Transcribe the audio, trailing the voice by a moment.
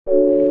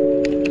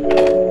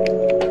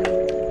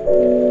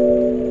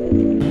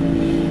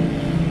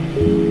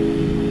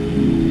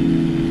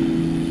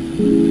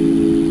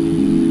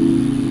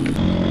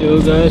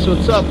Yo guys,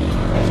 what's up?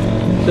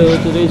 So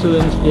today's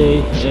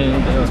Wednesday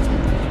and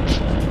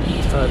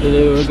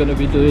today we're gonna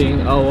be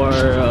doing our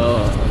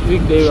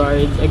weekday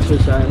ride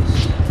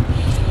exercise.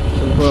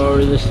 So for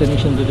our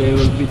destination today,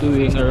 we'll be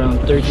doing around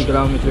 30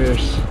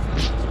 kilometers.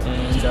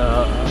 And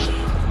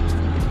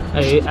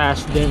I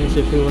asked Dennis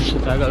if he wants to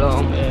tag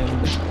along,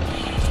 and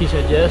he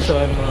said yes. So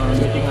I'm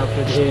meeting up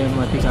with him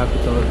at the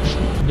Capitol.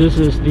 This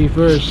is the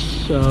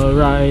first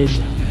ride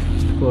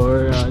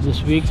for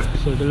this week.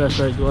 So the last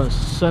ride was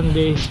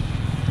Sunday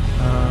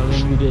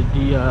when we did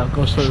the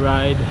coastal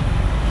ride.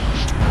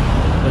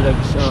 The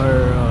legs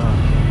are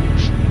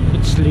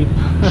it's sleep.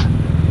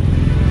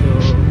 So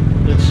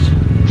let's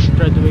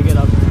try to wake it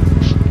up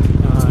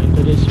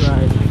into this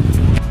ride.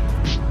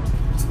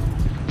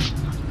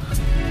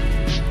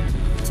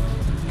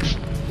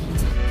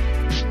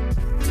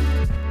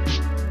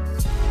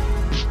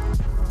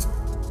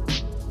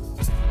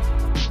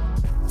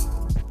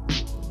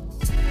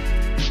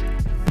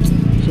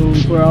 So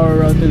for our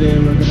route today,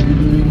 we're going to be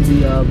doing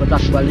the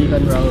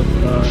Batak-Balikan route.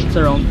 It's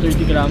around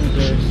 30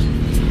 kilometers,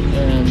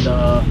 and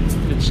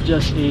it's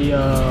just a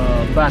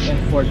back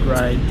and forth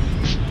ride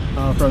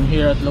from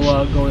here at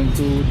Lawag going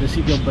to the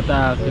city of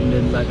Batak and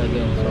then back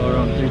again. So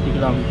around 30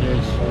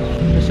 kilometers.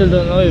 I still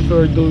don't know if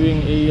we're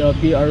doing a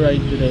PR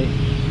ride today.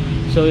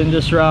 So in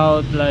this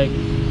route, like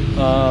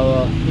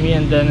me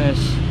and Dennis,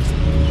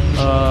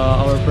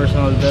 our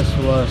personal best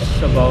was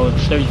about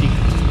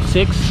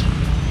 36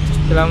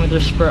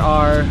 kilometers per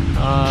hour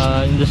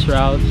in this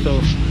route,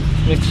 so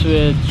mixed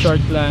with short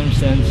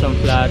climbs and some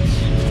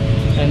flats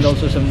and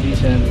also some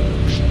descent.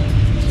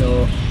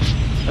 So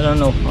I don't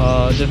know,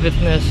 the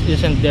fitness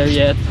isn't there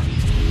yet,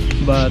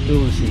 but we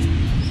will see.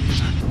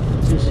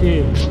 This is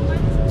here.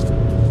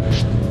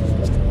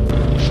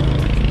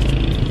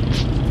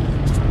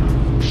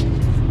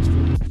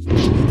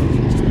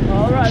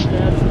 Alright,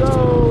 let's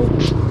go.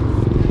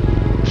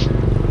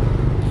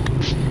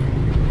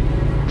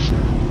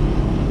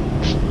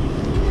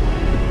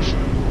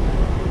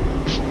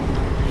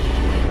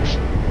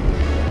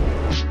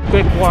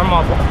 Quick warm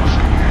up.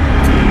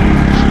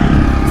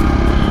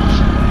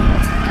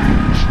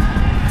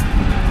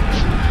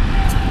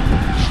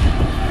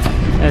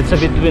 It's a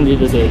bit windy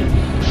today.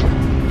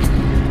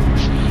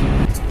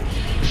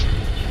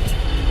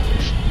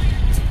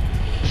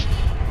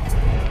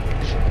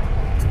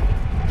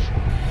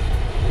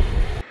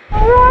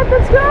 Alright,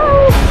 let's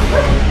go!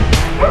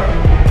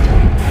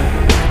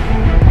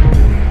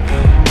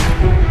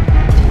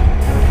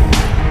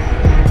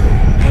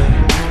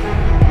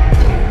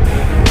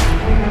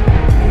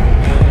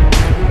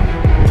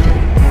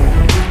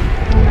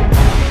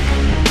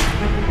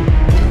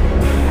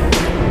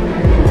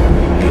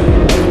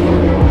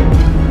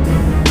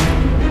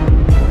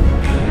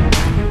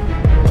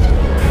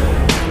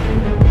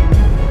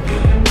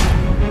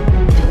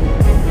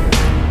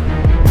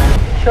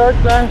 Short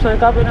climbs are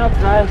coming up,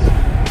 guys,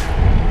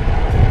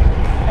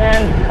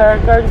 and our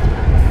current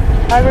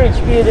average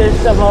speed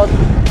is about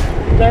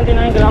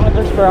 29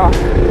 kilometers per hour,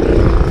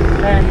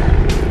 and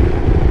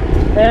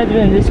the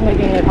headwind is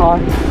making it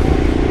hard.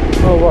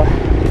 Oh boy.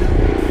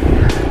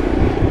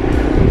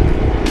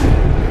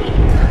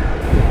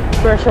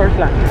 For a short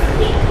climb.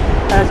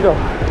 Let's go.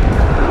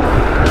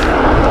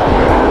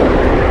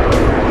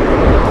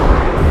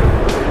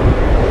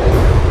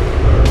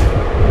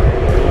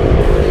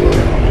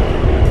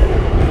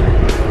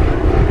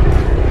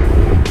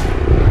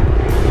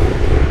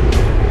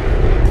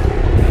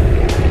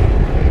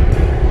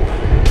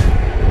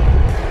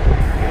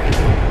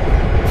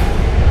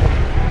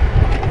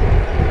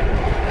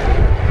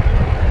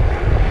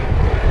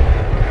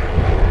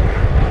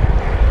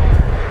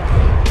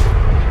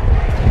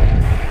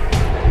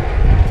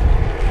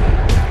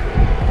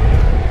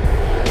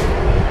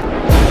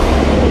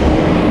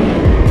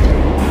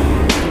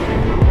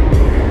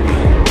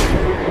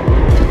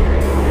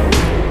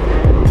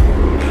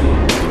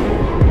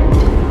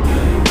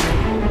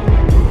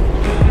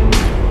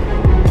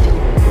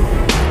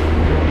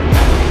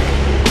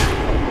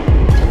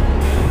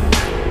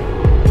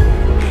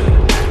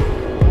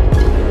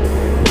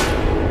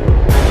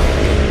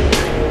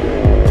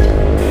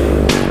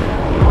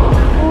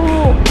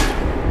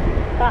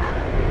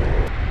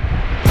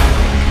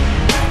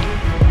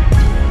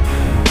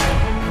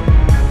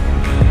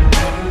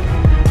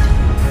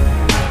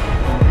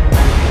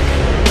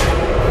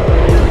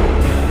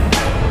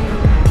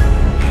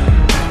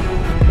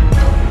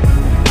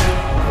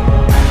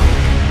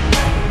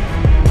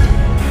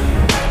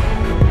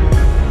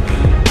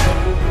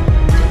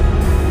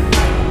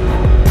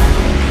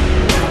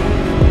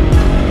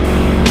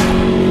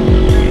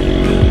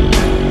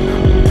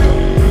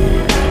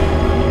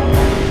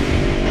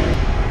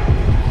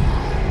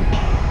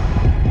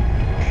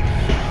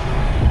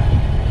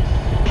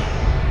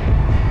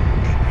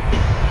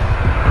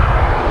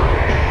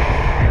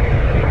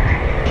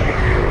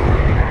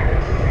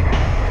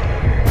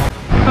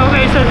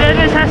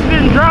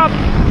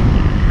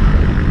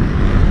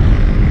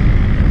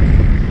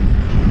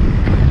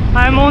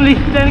 I'm only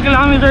 10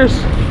 kilometers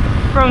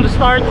from the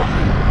start.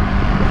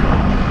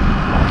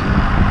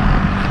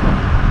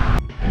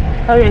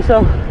 Okay,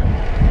 so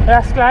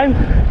last climb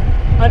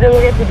until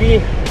we get to the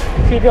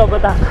city of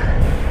Batak.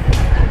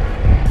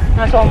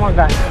 That's one more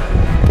guy.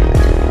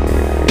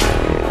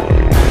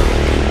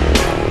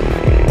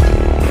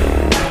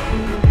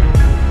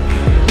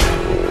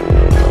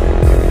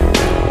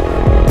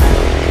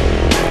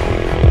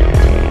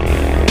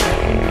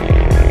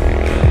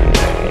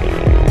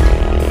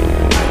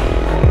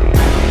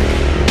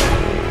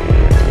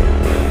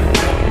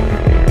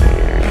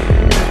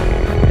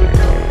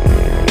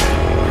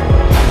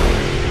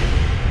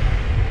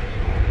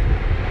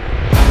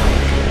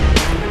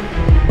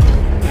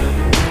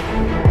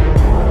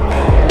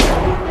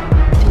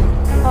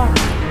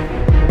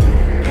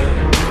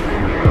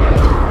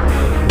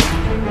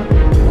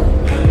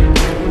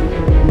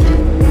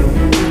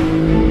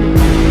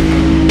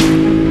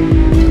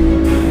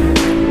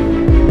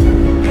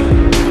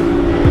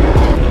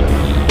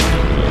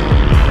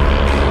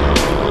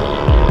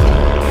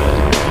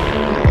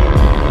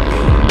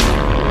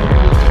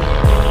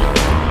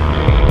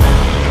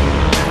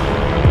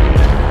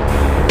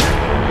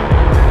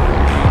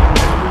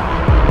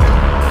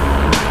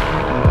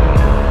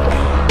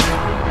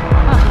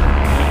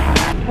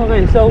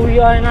 Okay, so we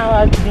are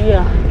now at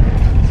the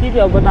city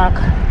of Batak,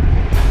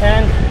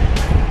 and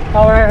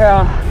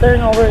our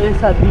turnover is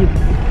at the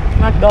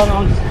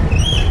McDonald's.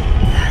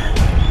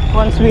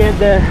 Once we get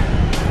there,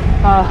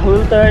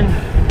 we'll turn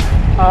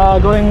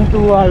going to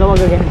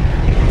Luwag again,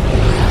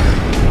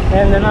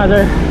 and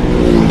another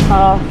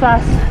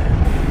fast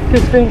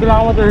 15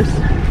 kilometers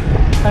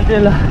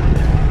until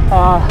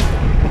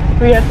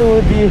we get to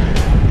the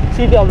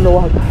city of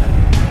Luwag.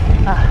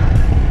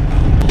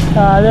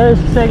 There's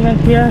a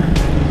segment here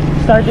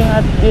starting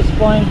at this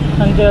point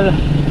until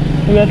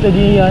we get to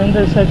the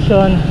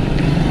intersection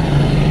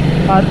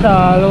at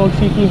Luwag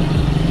City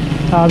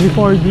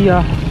before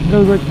the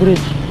Gilbert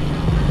Bridge.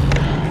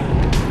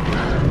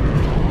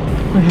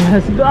 Okay,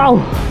 let's go!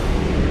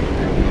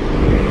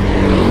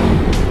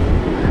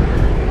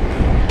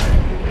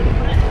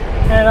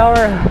 And our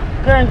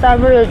current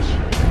average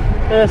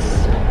is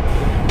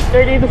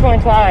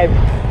 32.5.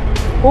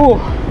 Ooh,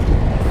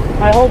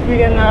 I hope we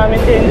can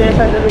maintain this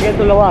until we get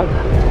to Luwag.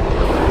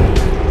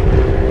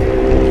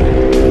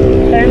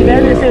 And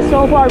Dennis is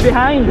so far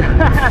behind.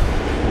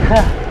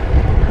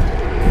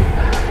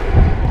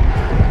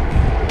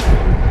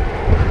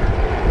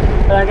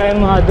 Like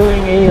I'm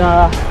doing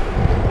a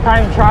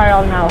time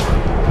trial now.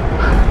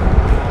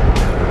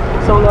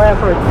 Solo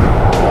effort.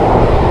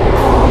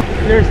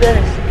 There's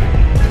Dennis.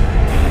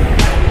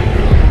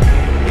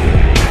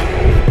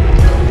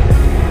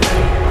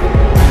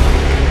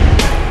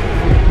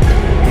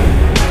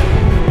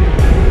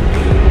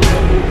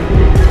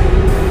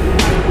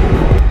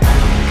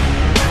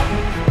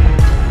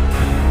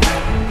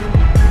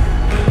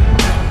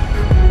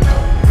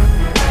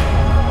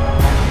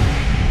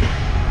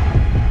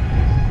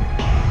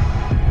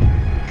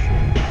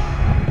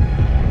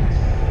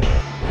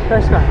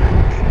 First one,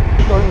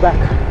 going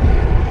back.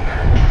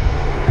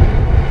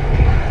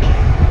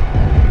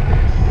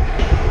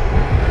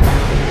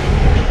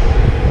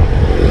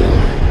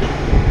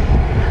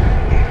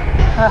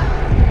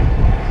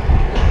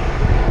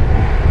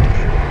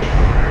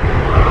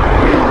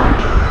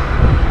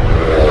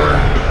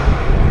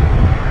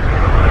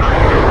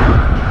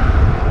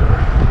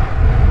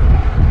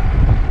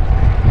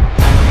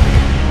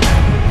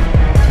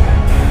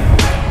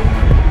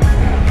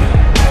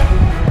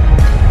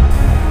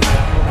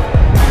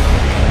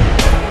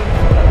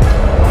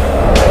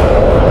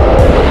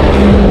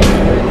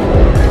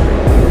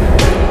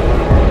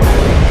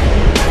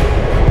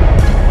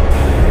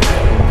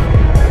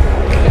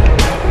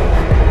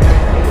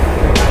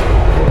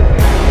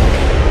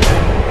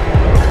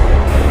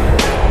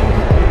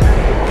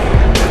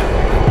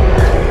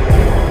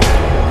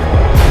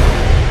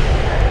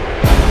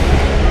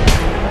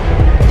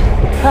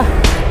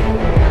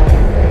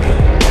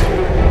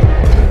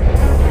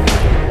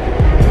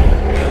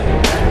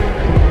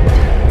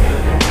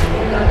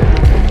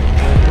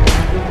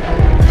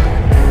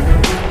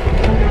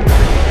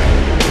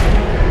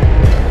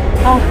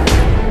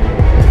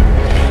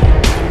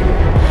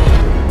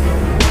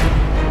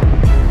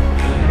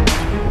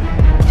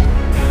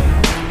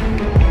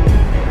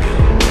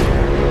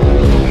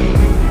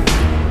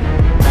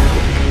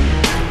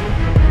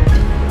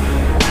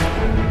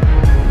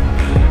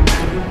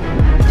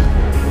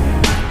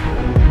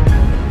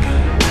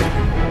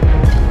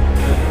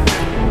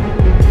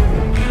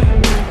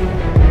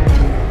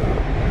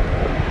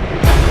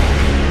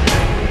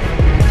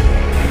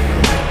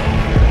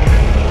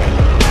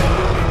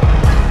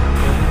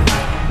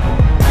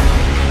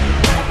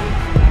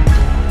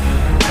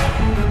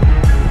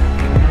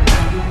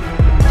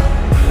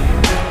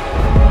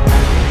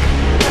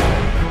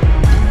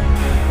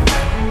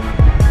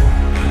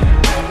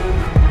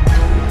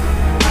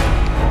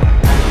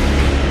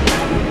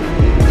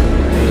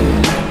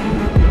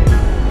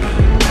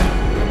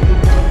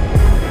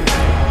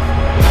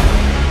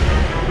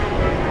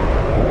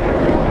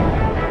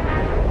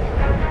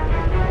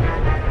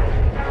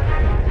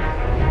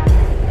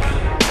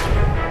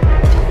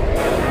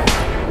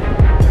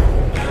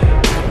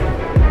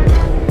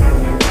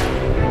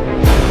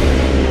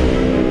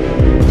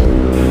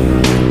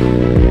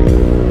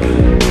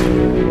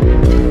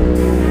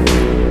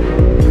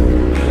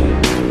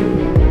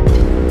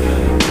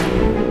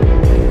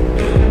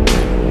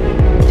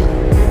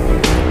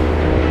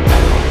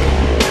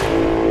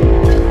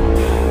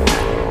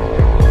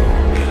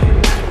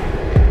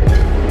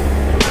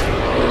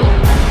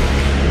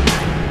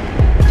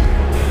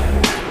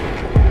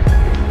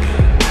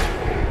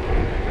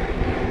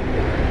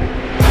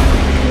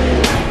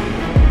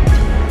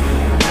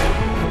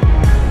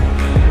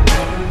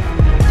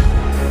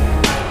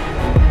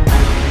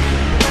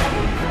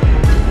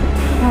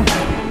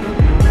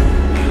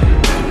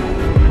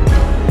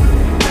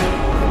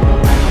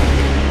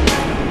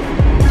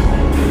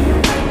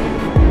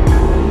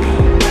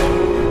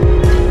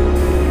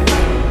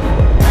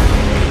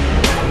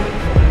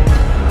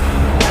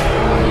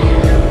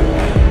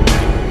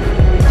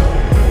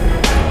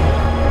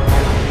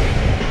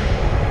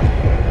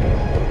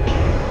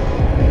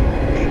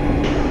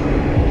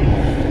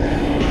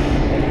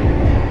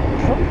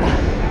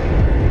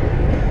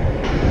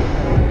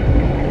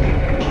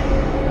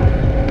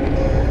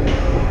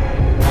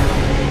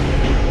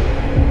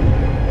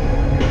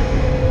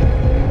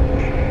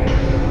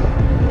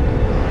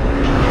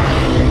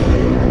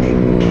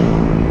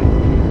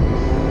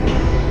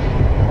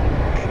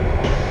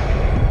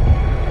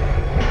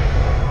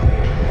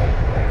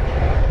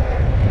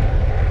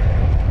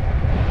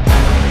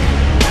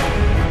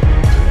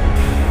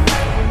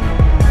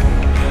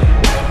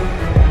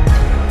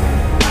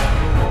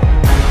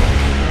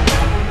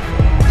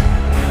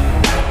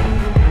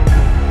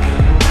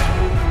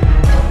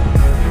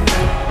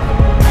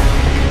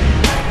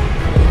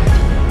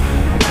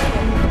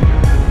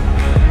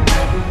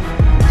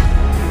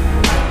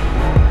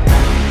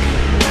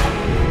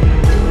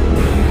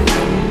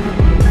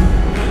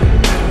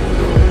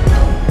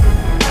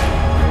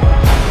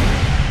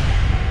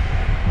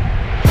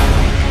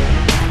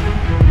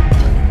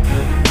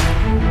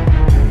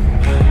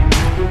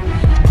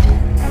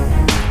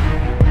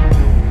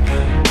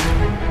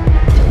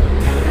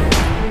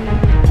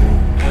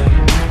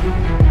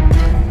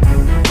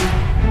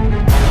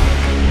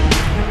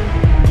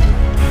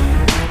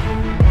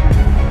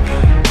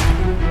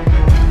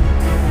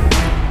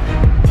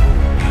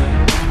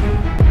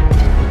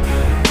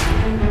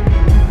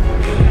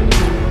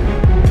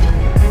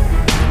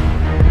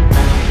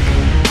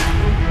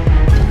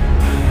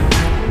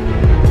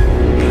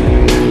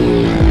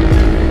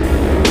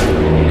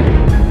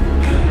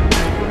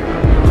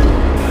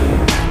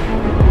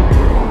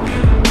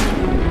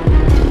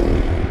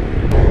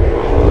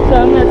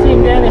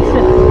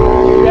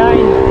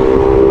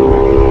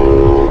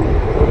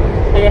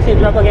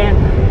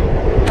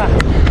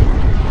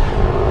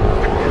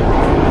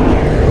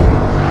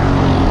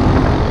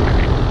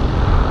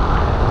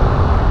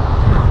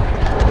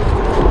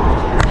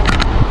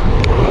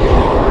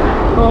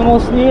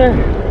 almost near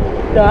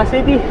the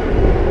city.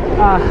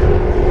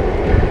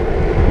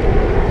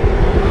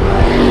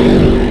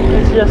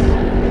 Let's just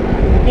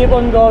keep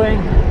on going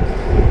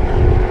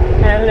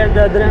and let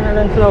the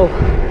adrenaline flow.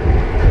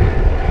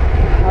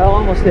 I'm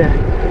almost there.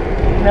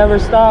 Never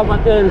stop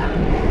until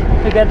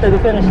we get to the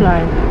finish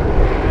line.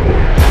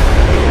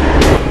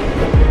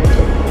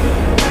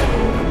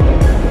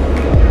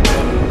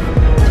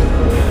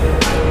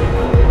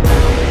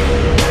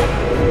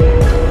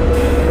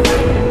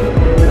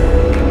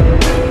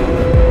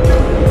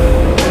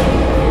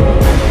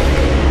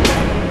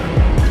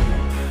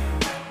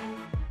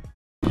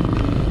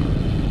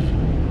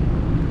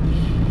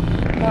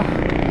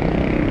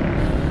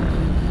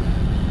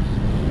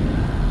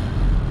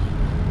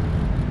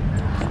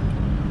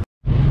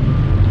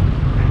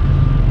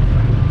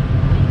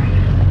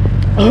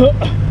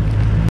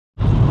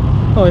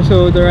 Okay,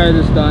 so the ride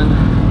is done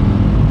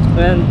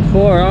and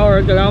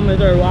 4-hour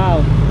kilometer.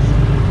 Wow.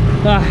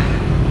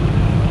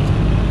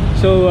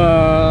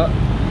 So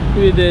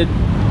we did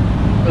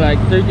like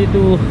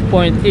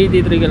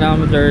 32.83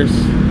 kilometers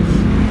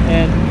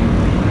and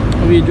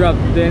we dropped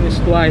Venice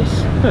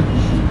twice.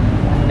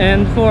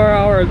 And 4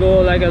 hour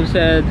ago, like I've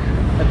said,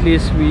 at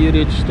least we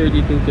reached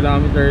 32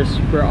 kilometers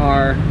per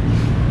hour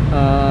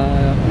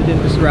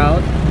within this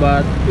route,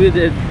 but we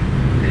did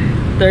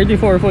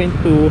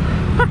 34.2.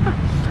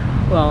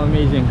 Wow,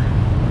 amazing.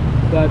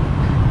 But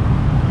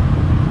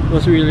it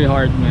was really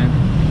hard, man.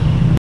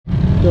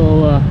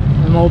 So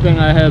I'm hoping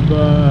I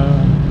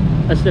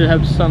still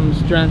have some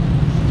strength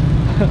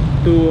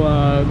to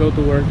go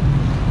to work.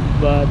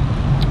 But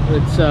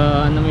it's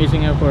an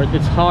amazing effort.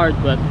 It's hard,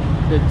 but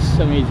it's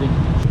amazing.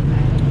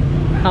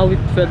 How it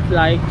felt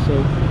like, so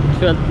it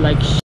felt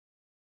like